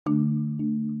The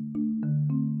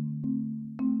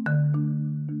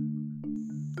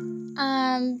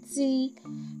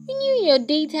renewing your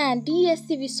data and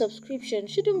DSTV subscription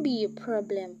shouldn't be a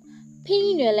problem.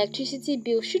 Paying your electricity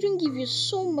bill shouldn't give you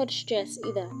so much stress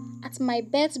either. At My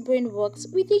Bet's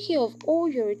Brainworks, we take care of all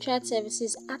your recharge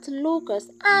services at low cost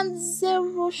and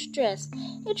zero stress.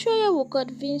 A trader will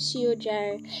convince you,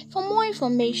 Jerry. For more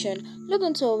information, log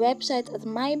on to our website at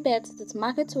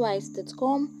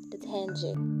mybet.marketwise.com.ng.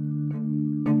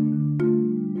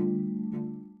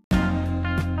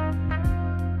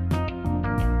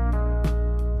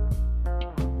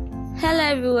 Hello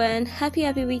everyone,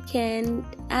 happy weekend.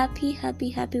 Happy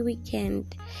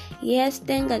weekend. Yes,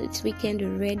 thank God it's weekend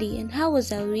already. And how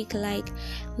was our week like?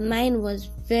 Mine was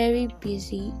very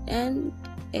busy and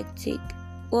hectic.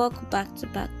 Work back to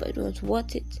back, but it was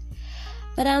worth it.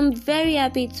 But I'm very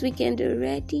happy it's weekend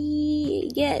already.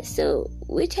 Yeah, so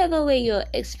whichever way your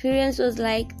experience was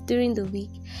like during the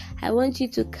week, I want you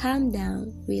to calm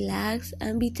down, relax,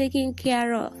 and be taken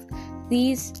care of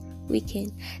this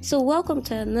weekend. So welcome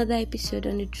to another episode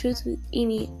on The Truth with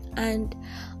Ini. And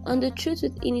on The Truth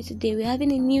with Ini today, we're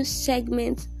having a new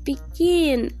segment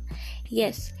begin.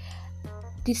 Yes,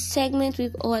 the segment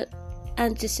we've all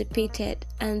anticipated,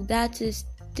 and that is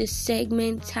the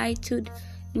segment titled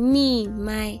Me,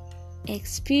 My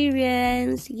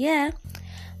Experience. Yeah,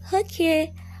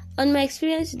 okay. On my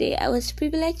experience today, I was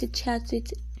privileged to chat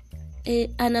with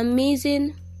an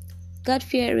amazing,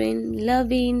 God-fearing,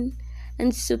 loving,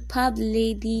 and superb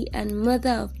lady and mother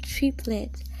of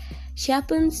triplets. She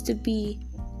happens to be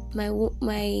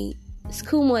my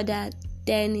school mother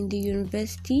then in the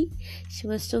university. She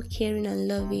was so caring and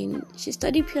loving. She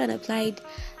studied pure and applied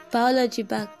biology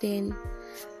back then.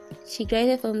 She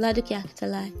graduated from Ladoke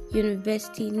Akitala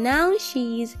University. Now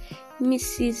she is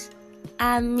Mrs.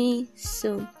 Ami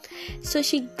So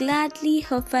she gladly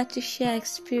offered to share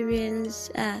experience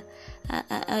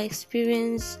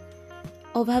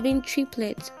of having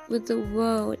triplets with the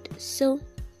world. So,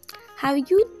 are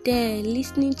you there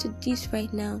listening to this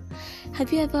right now?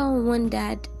 Have you ever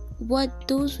wondered what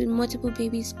those with multiple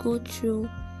babies go through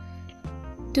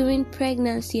during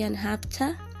pregnancy and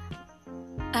after?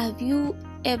 Have you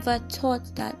ever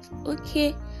thought that,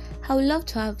 okay, I would love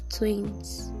to have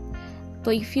twins,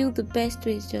 but you feel the best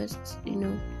way is just,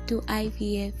 do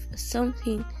IVF or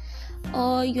something?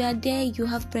 Or you are there, you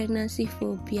have pregnancy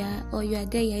phobia, or you are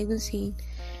there, you're even saying,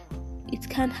 it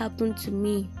can't happen to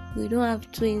me. We don't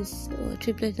have twins or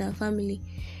triplets in our family.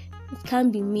 It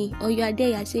can't be me. Or you are there,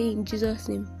 you're saying, in Jesus'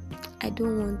 name, I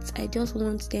just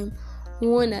want them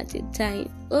one at a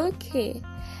time. Okay,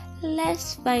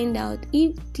 let's find out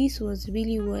if this was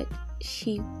really what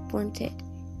she wanted.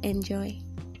 Enjoy.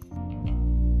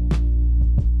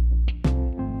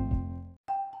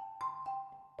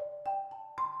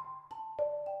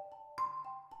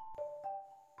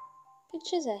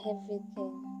 Pictures are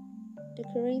everything. They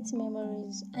create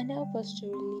memories and help us to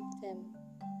relive them.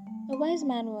 A wise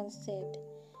man once said,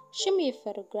 "Show me a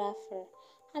photographer,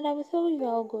 and I will tell you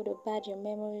how good or bad your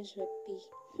memories would be."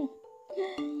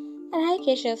 And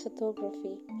Aikeisha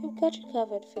Photography, we've got you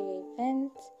covered for your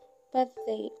event,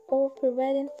 birthday, or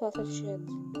pre-wedding photo shoot.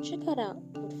 Check out our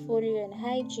portfolio on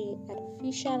IG at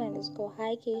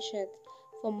official_Aikeisha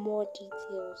for more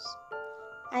details.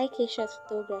 Aikeisha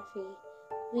Photography,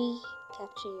 we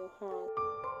capture your heart.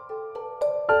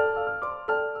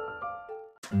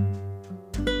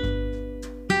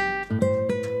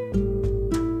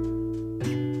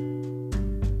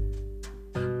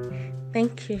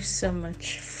 Thank you so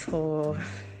much for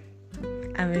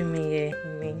having me here.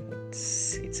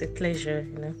 It's a pleasure,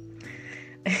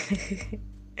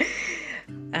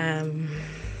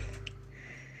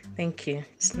 Thank you.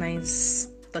 It's nice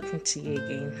talking to you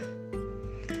again.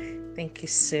 Thank you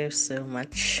so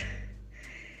much.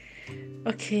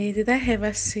 Okay, did I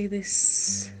ever see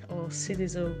this whole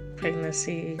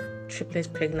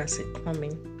triplet pregnancy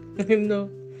coming? No,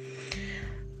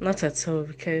 not at all,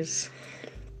 because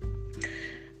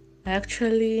I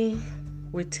actually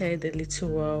waited a little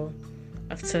while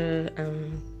after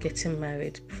getting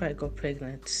married before I got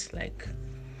pregnant. Like,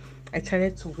 I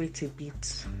tried to wait a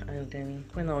bit, and then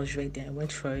when I was ready, I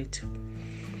went for it.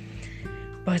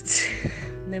 But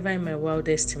never in my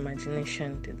wildest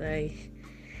imagination did I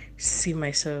see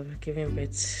myself giving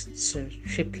birth to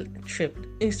triplet.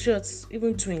 In short,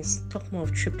 even twins. Talk more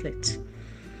of triplet.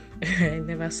 I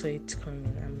never saw it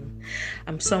coming.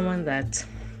 I'm someone that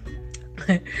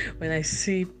when I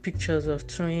see pictures of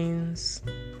twins,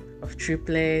 of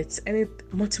triplets, any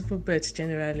multiple births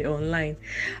generally online,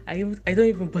 I don't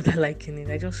even bother liking it.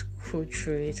 I just go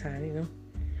through it, and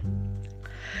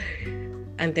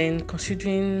And then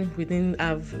considering we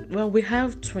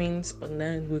have twins, but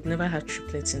then we've never had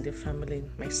triplets in the family,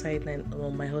 my side and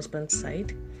on my husband's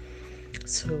side.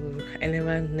 So I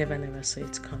never saw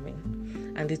it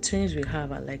coming. And the twins we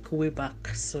have are like way back,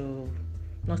 so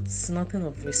nothing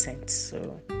of recent.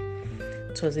 So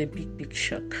it was a big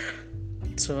shock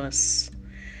to us.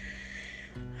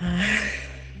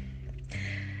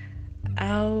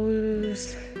 How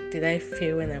did I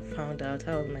feel when I found out?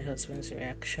 How was my husband's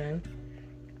reaction?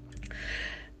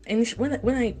 And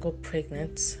when I got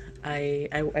pregnant,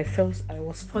 I felt I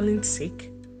was falling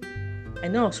sick. I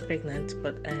know I was pregnant,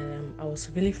 but I was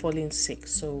really falling sick.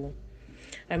 So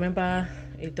I remember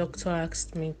a doctor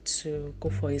asked me to go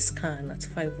for a scan at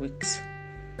 5 weeks.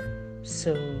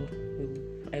 So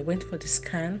I went for the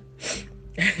scan,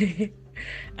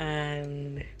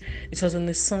 and it was on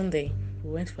a Sunday.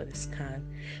 We went for the scan,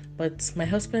 but my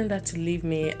husband had to leave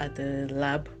me at the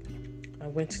lab. I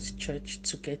went to the church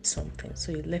to get something,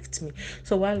 so he left me.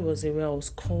 So while I was away, I was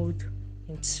called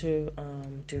into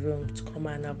the room to come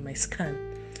and have my scan.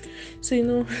 So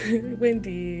when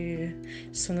the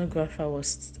sonographer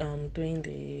was doing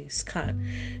the scan,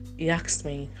 he asked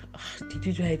me, "Did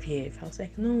you do IVF?" I was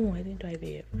like, "No, I didn't do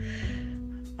IVF."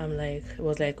 It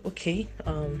was like, "Okay,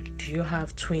 do you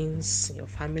have twins in your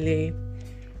family?"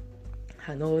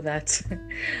 And all that.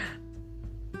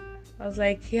 I was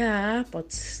like, "Yeah, but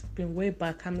it's been way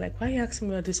back." I'm like, "Why are you asking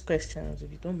me all these questions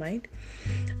if you don't mind?"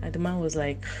 And the man was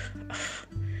like,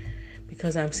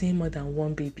 "Because I'm seeing more than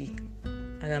one baby."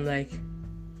 And I'm like,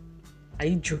 "Are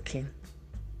you joking?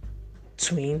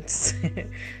 Twins?"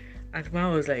 And the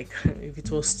man was like, "If it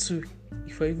was two,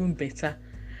 if you're even better."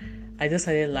 I just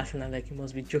started laughing. I'm like, "He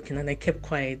must be joking." And I kept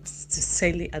quiet.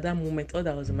 Sincerely, at that moment, all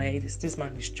that was in my head is, this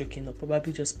man is joking or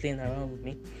probably just playing around with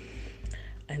me.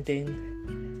 And then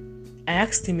I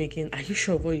asked him again, "Are you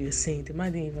sure of what you're saying?" The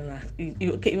man didn't even ask.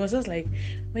 It was just like,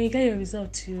 "When you get your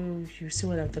results, you see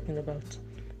what I'm talking about."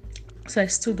 So I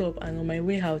stood up, and on my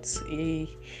way out, they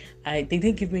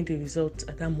didn't give me the result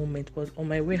at that moment, but on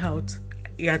my way out,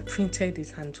 he had printed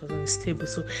it and it was on his table.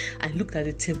 So I looked at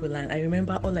the table, and I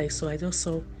remember all I just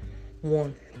saw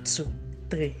 1, 2,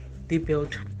 3, they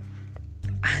built.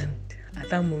 And at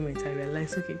that moment, I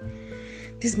realized, okay,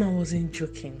 this man wasn't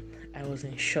joking. I was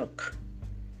in shock.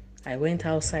 I went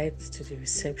outside to the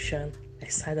reception. I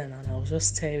sat down and I was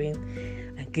just staring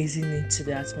and gazing into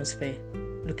the atmosphere,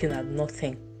 looking at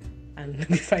nothing. And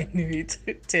before I knew it,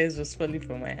 tears was falling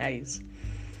from my eyes.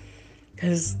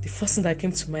 Because the first thing that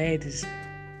came to my head is,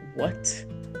 what?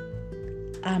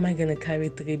 How am I going to carry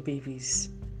 3 babies?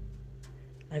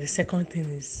 And the second thing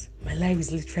is, my life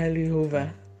is literally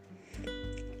over.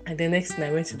 And the next thing,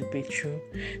 I went to the bedroom.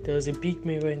 There was a big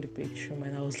mirror in the bedroom,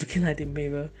 and I was looking at the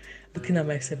mirror, looking at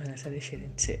myself, and I started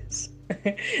shedding tears.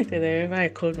 Then I remember I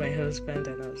called my husband,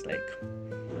 and I was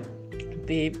like,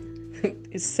 "Babe,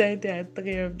 it said there are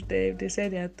 3 of them. They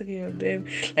said there are 3 of them."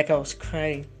 Like, I was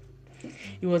crying.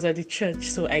 He was at the church,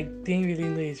 so I didn't really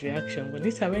know his reaction. But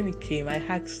later when he came, I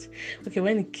asked,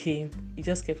 when he came, he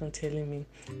just kept on telling me,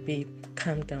 "Babe,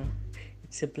 calm down.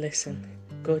 It's a blessing.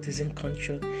 God is in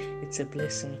control. It's a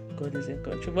blessing. God is in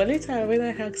control." But later when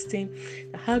I asked him,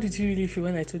 "How did you really feel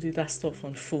when I told you that stuff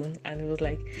on phone?" And it was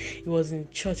like, he was in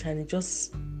church and he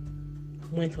just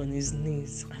went on his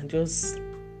knees and just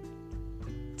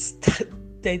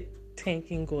started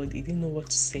thanking God. He didn't know what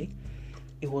to say.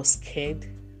 He was scared,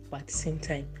 but at the same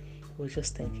time, he was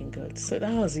just thanking God. So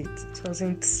that was it. It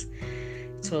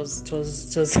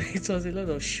was a lot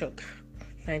of shock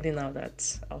finding out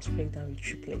that I was pregnant with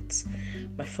triplets.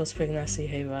 My first pregnancy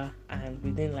ever, and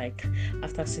within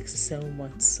after 6 to 7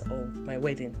 months of my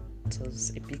wedding. It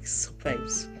was a big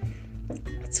surprise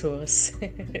to us.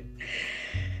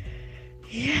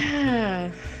 Yeah,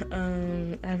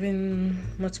 having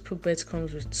multiple births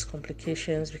comes with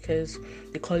complications because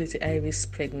they call it a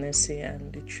high-risk pregnancy,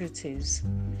 and the truth is,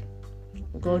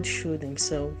 God showed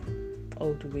himself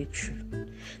all the way through.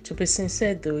 To be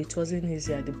sincere though, it wasn't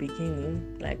easy at the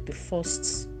beginning. Like the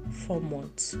first 4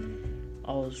 months,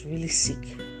 I was really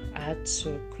sick. I had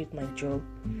to quit my job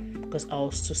because I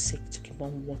was too sick to keep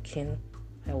on working.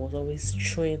 I was always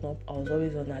showing up. I was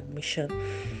always on admission.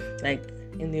 Like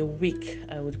in a week,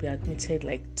 I would be admitted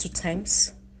 2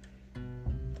 times.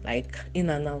 In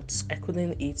and out. I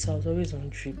couldn't eat, so I was always on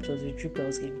drip. It was a drip that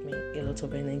was giving me a lot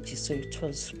of energy. So it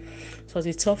was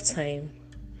a tough time.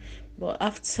 But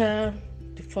after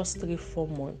the first 3-4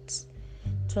 months,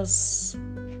 it was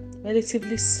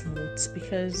relatively smooth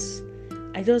because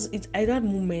at that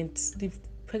moment, the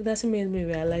pregnancy made me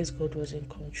realize God was in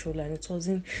control, and it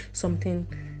wasn't something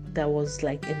that was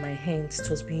in my hands. It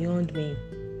was beyond me.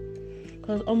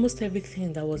 because almost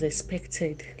everything that was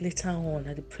expected later on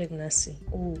at the pregnancy,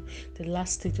 the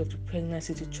last stage of the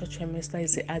pregnancy, the church trimester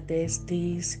is the hardest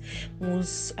days.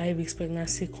 Most IVX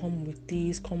pregnancy come with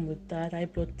this, come with that, high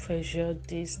blood pressure,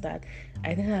 this, that.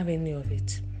 I didn't have any of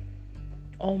it.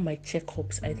 All my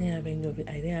checkups, I didn't have any of it.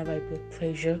 I didn't have high blood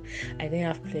pressure. I didn't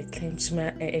have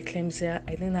eclampsia.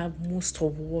 I didn't have most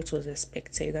of what was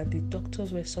expected, and the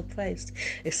doctors were surprised.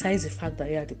 Besides the fact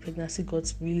that the pregnancy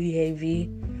got really heavy,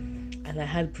 and I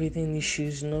had breathing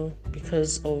issues,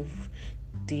 because of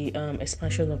the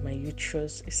expansion of my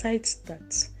uterus. Besides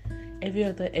that, every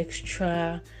other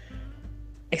extra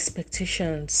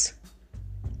expectations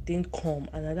didn't come,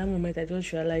 and at that moment, I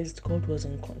just realized God was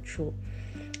in control.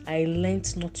 I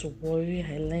learned not to worry.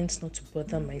 I learned not to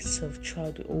bother myself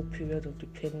throughout the whole period of the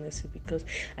pregnancy, because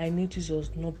I knew this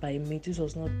was not by me. This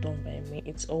was not done by me.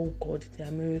 It's all God. They are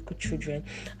miracle children,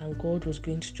 and God was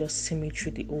going to just see me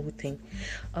through the whole thing.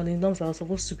 And in terms, I was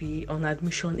supposed to be on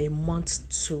admission a month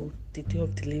to the day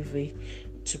of delivery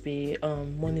to be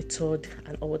monitored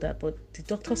and all that, but the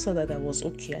doctor saw that I was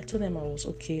okay. I told them I was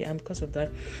okay, and because of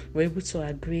that, we were able to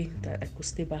agree that I could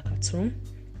stay back at home.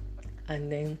 And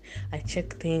then I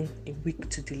checked in a week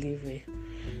to delivery.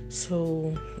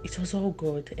 So it was all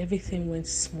good. Everything went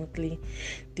smoothly.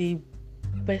 The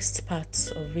best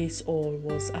part of it all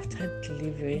was after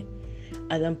delivery.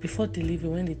 And then before delivery,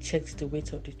 when they checked the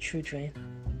weight of the children,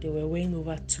 they were weighing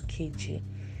over 2 kg,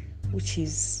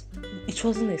 it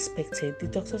wasn't expected. The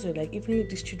doctors were like, even if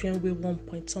these children weigh 1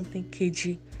 point something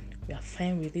kg, we are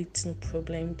fine with it, no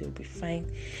problem, they'll be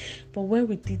fine. But when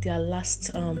we did their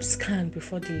last scan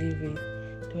before delivery,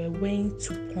 they were weighing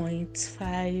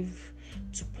 2.5,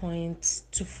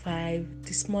 2.25.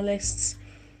 The smallest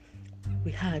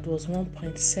we had was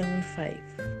 1.75.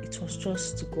 It was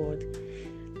just God.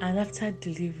 And after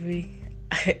delivery,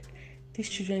 these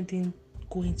children didn't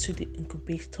go into the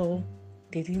incubator.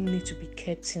 They didn't need to be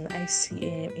kept in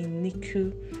ICM, in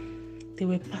NICU. They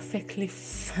were perfectly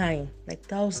fine. Like,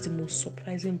 that was the most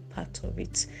surprising part of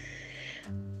it.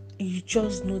 You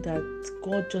just know that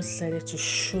God just decided to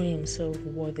show himself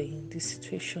worthy in this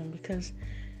situation, because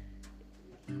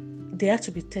they had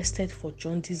to be tested for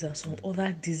jaundice and some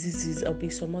other diseases, or be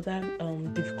some other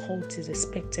difficulties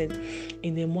expected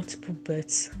in the multiple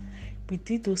births. We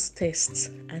did those tests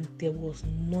and there was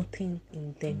nothing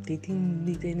in them. They didn't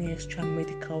need any extra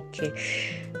medical care.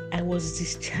 I was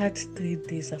discharged 3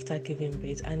 days after giving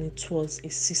birth, and it was a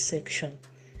C-section.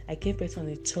 I gave birth on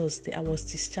a Thursday. I was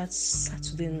discharged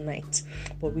Saturday night,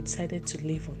 but we decided to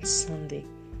leave on Sunday.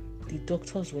 The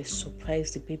doctors were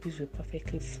surprised. The babies were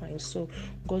perfectly fine. So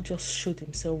God just showed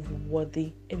himself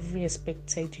worthy. Every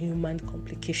expected human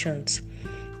complications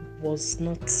was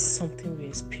not something we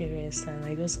experienced, and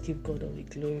I just give God all the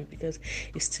glory, because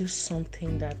it's still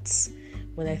something that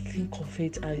when I think of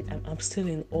it, I'm still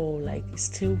in awe. Like, it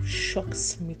still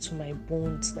shocks me to my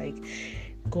bones. Like,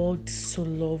 God so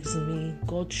loves me.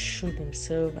 God showed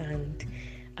himself, and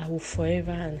I will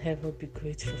forever and ever be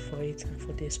grateful for it and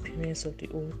for the experience of the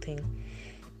whole thing.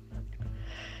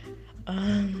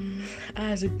 How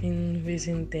has it been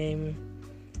raising them?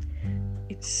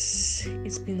 It's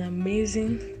been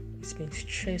amazing. It's been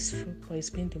stressful, but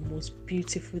it's been the most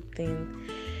beautiful thing.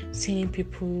 Seeing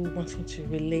people wanting to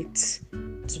relate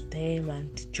to them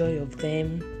and the joy of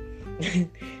them.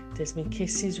 There's been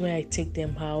cases where I take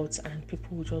them out and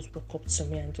people will just walk up to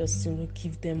me and just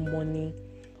give them money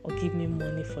or give me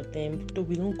money for them. Though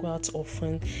we don't go out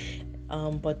often,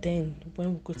 but then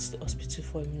when we go to the hospital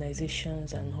for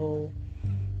immunizations and all,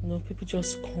 people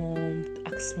just come,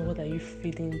 ask me what are you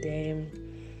feeding them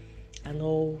and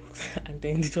all, and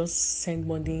then they just send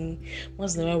money.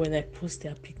 Once in a while, when I post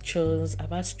their pictures, I've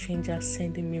had strangers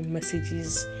sending me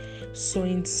messages,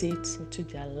 sowing seeds into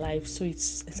their life. So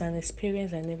it's an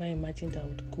experience I never imagined I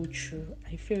would go through.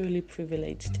 I feel really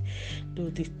privileged, though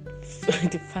the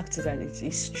fact is that it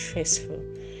is stressful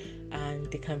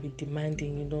and they can be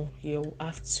demanding. You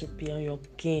have to be on your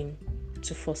game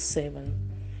 24/7.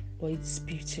 But it's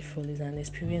beautiful. It's an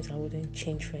experience I wouldn't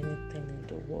change for anything in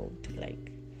the world.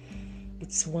 Like,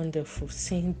 it's wonderful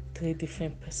seeing 3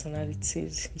 different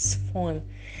personalities. It's fun.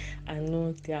 I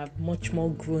know they are much more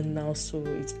grown now, so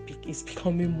it's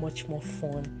becoming much more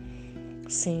fun.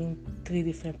 Seeing 3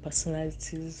 different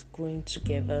personalities growing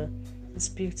together, it's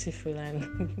beautiful,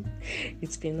 and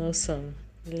it's been awesome.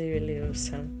 Really, really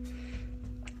awesome.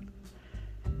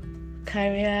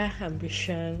 Career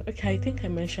ambition. Okay, I think I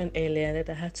mentioned earlier that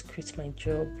I had to quit my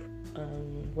job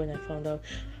when I found out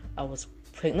I was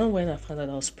pregnant. Not when I found out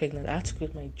I was pregnant. I had to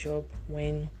quit my job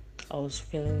when I was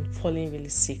falling really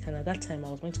sick, and at that time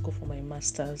I was going to go for my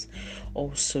master's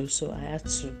also, so I had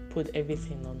to put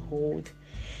everything on hold.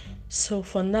 So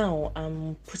for now,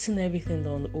 I'm putting everything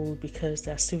on hold because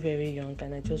they're still very young,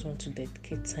 and I just want to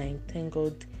dedicate time. Thank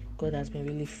God, God has been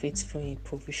really faithful in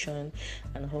provision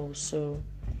and also.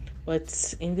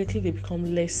 But immediately they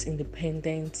become less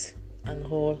independent and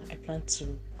all, I plan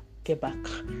to get back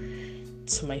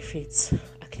to my feet.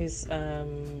 At least,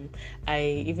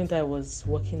 even though I was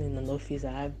working in an office,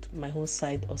 I had my own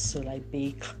side also, like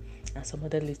bake and some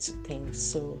other little things.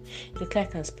 So look, I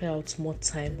can spare out more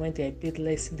time when they're a bit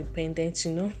less independent,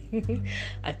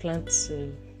 I plan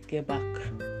to get back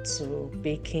to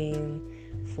baking,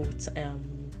 food,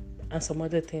 and some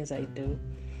other things I do.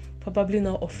 Probably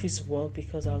not office work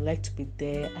because I would like to be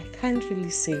there. I can't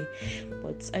really say,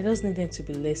 but I just need them to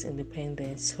be less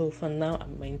independent. So for now,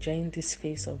 I'm enjoying this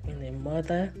phase of being a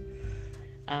mother.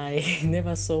 I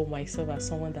never saw myself as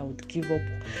someone that would give up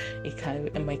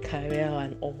my career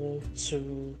and all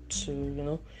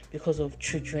to because of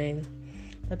children.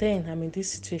 But then I'm in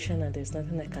this situation and there's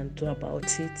nothing I can do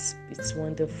about it. It's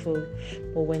wonderful.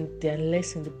 But when they're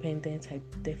less independent, I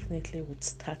definitely would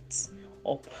start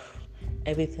up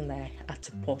everything that I had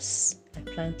to pause. I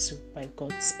plan to, by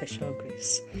God's special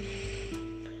grace.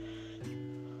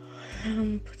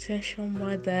 Potential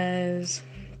mothers,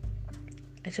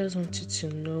 I just want you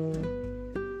to know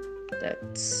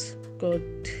that God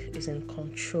is in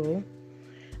control,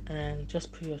 and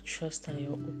just put your trust and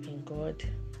your hope in God.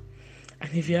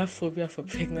 And if you have phobia for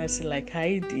pregnancy like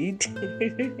I did,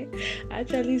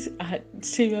 actually I had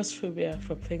serious phobia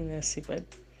for pregnancy, but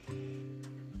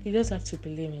you just have to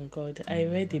believe in God. I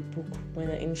read a book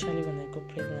when I got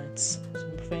pregnant.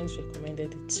 Some friends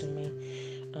recommended it to me,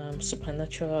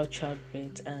 Supernatural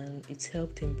Childbirth, and it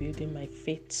helped in building my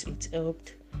faith. It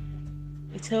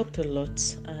helped a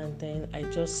lot, and then I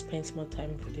just spent more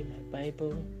time reading my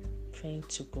Bible, praying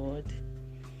to God,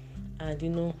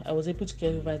 and I was able to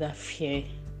get over that fear.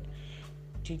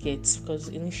 Do you get? Because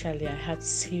initially I had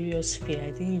serious fear. I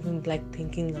didn't even like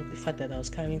thinking of the fact that I was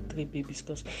carrying 3 babies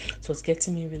because it was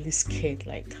getting me really scared.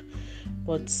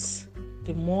 But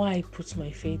the more I put my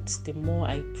faith, the more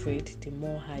I prayed, the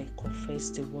more I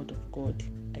confessed the word of God,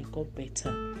 I got better,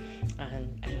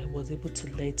 and I was able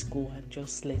to let go and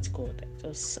just let God.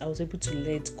 I was able to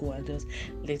let go and just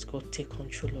let God take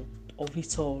control of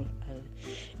it all, and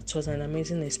it was an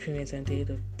amazing experience at the end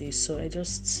of the day. So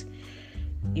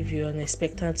if you're an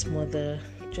expectant mother,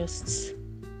 just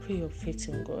put your faith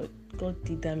in God. God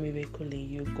did that miracle in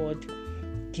you. God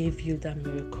gave you that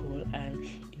miracle, and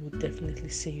He will definitely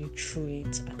see you through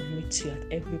it and meet you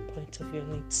at every point of your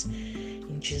needs.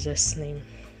 In Jesus' name.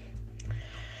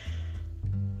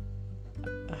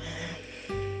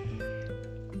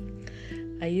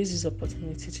 I use this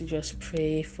opportunity to just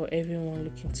pray for everyone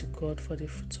looking to God for the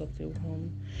fruit of the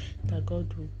womb, that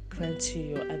God will grant you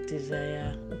your heart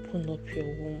desire, open up your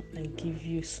womb and give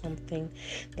you something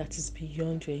that is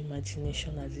beyond your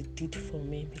imagination, as it did for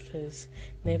me, because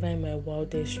never in my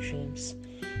wildest dreams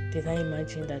did I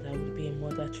imagine that I would be a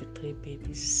mother to 3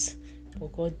 babies.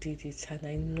 But God did it, and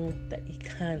I know that He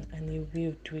can and He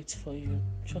will do it for you.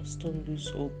 Just don't lose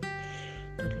hope.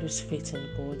 Don't lose faith in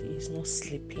God. He is not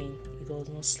sleeping. He does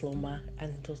not slumber,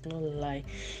 and He does not lie.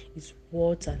 His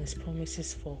words and His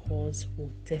promises for us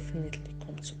will definitely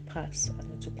come to pass,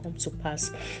 and it will come to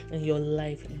pass in your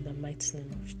life in the mighty name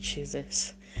of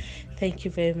Jesus. Thank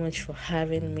you very much for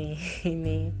having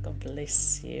me. God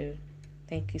bless you.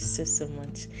 Thank you so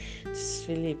much. It's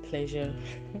really a pleasure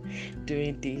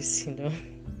doing this,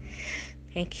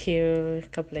 Thank you.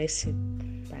 God bless you.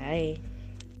 Bye.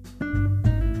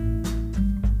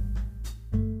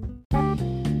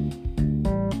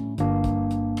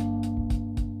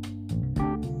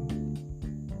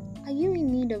 Are you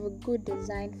in need of a good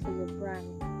design for your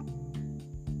brand?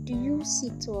 Do you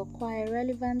seek to acquire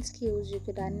relevant skills you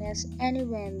could harness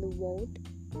anywhere in the world?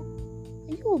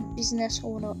 Are you a business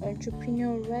owner or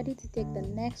entrepreneur ready to take the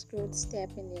next growth step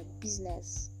in your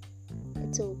business?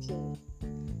 It's okay.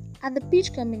 At the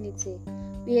Pitch Community,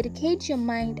 we educate your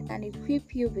mind and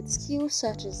equip you with skills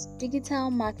such as digital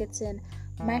marketing,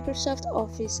 Microsoft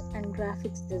Office, and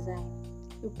graphics design.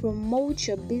 We promote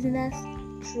your business,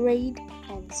 trade,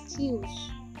 and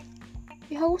skills.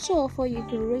 We also offer you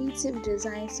creative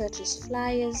designs such as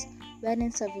flyers,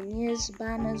 wedding souvenirs,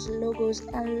 banners, logos,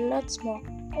 and lots more,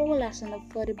 all at an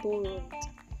affordable rate.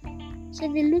 So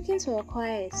if you're looking to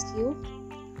acquire a skill,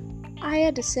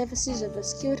 hire the services of a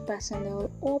skilled personnel,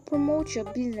 or promote your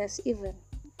business even,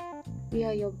 we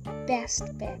are your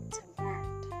best bet to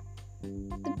land.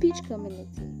 The Pitch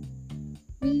Community.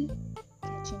 We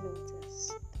get you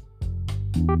noticed.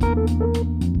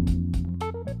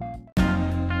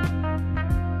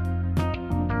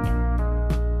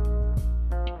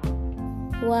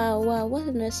 Wow, what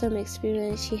an awesome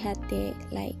experience she had there.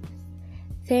 Like,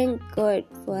 thank God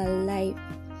for her life.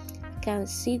 You can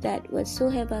see that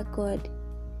whatsoever God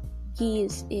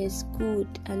gives is good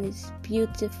and is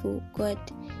beautiful. God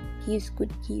gives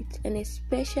good gifts, and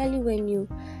especially when you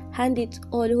hand it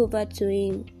all over to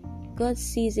Him, God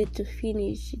sees it to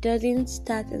finish. He doesn't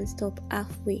start and stop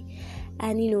halfway.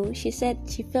 And she said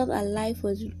she felt her life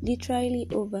was literally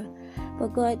over. But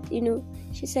God,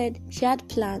 she said she had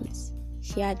plans.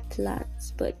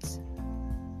 But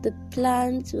the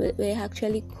plans were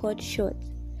actually cut short.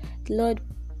 The Lord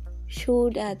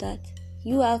showed her that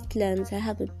you have plans. I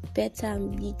have a better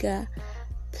and bigger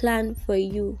plan for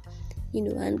you.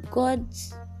 And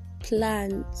God's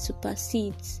plan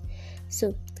supersedes.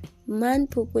 So man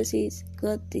purposes,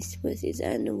 God disposes.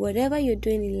 And whatever you're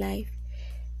doing in life,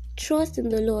 trust in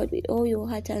the Lord with all your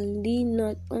heart and lean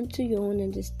not unto your own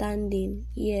understanding.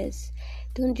 Yes,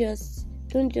 don't just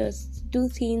do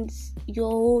things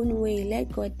your own way.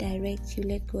 Let God direct you.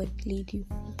 Let God lead you.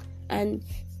 And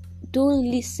don't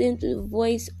listen to the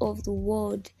voice of the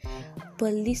world,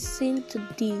 but listen to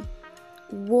the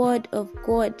word of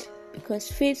God.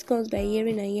 Because faith comes by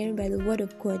hearing, and hearing by the word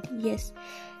of God. Yes,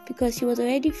 because she was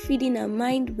already feeding her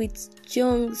mind with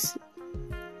junks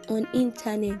on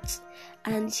internet,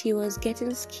 and she was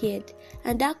getting scared,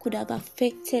 and that could have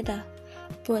affected her.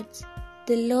 But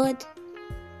the Lord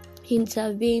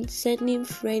intervened, sending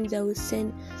friends that would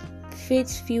send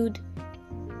faith-filled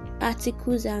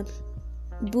articles and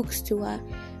books to her,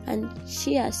 and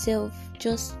she herself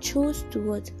just chose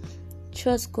to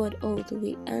trust God all the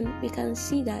way. And we can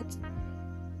see that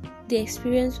the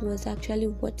experience was actually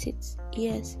worth it.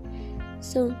 Yes.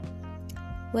 So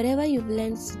whatever you've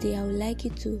learned today, I would like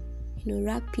you to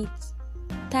wrap it,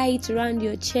 tie it around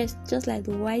your chest, just like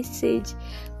the wise sage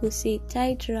will say,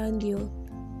 tie it around your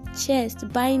chest,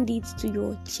 bind it to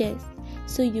your chest,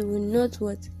 so you will not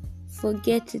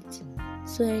forget it.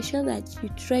 So ensure that you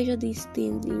treasure these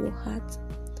things in your heart,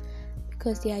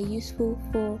 because they are useful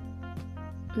for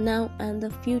now and the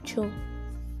future.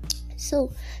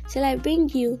 So shall I bring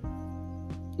you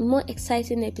a more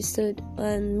exciting episode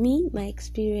on my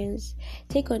experience?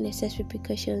 Take unnecessary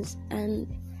precautions and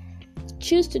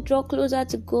choose to draw closer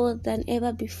to God than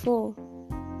ever before.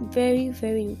 Very,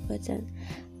 very important.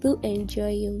 Do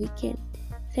enjoy your weekend.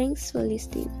 Thanks for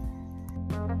listening.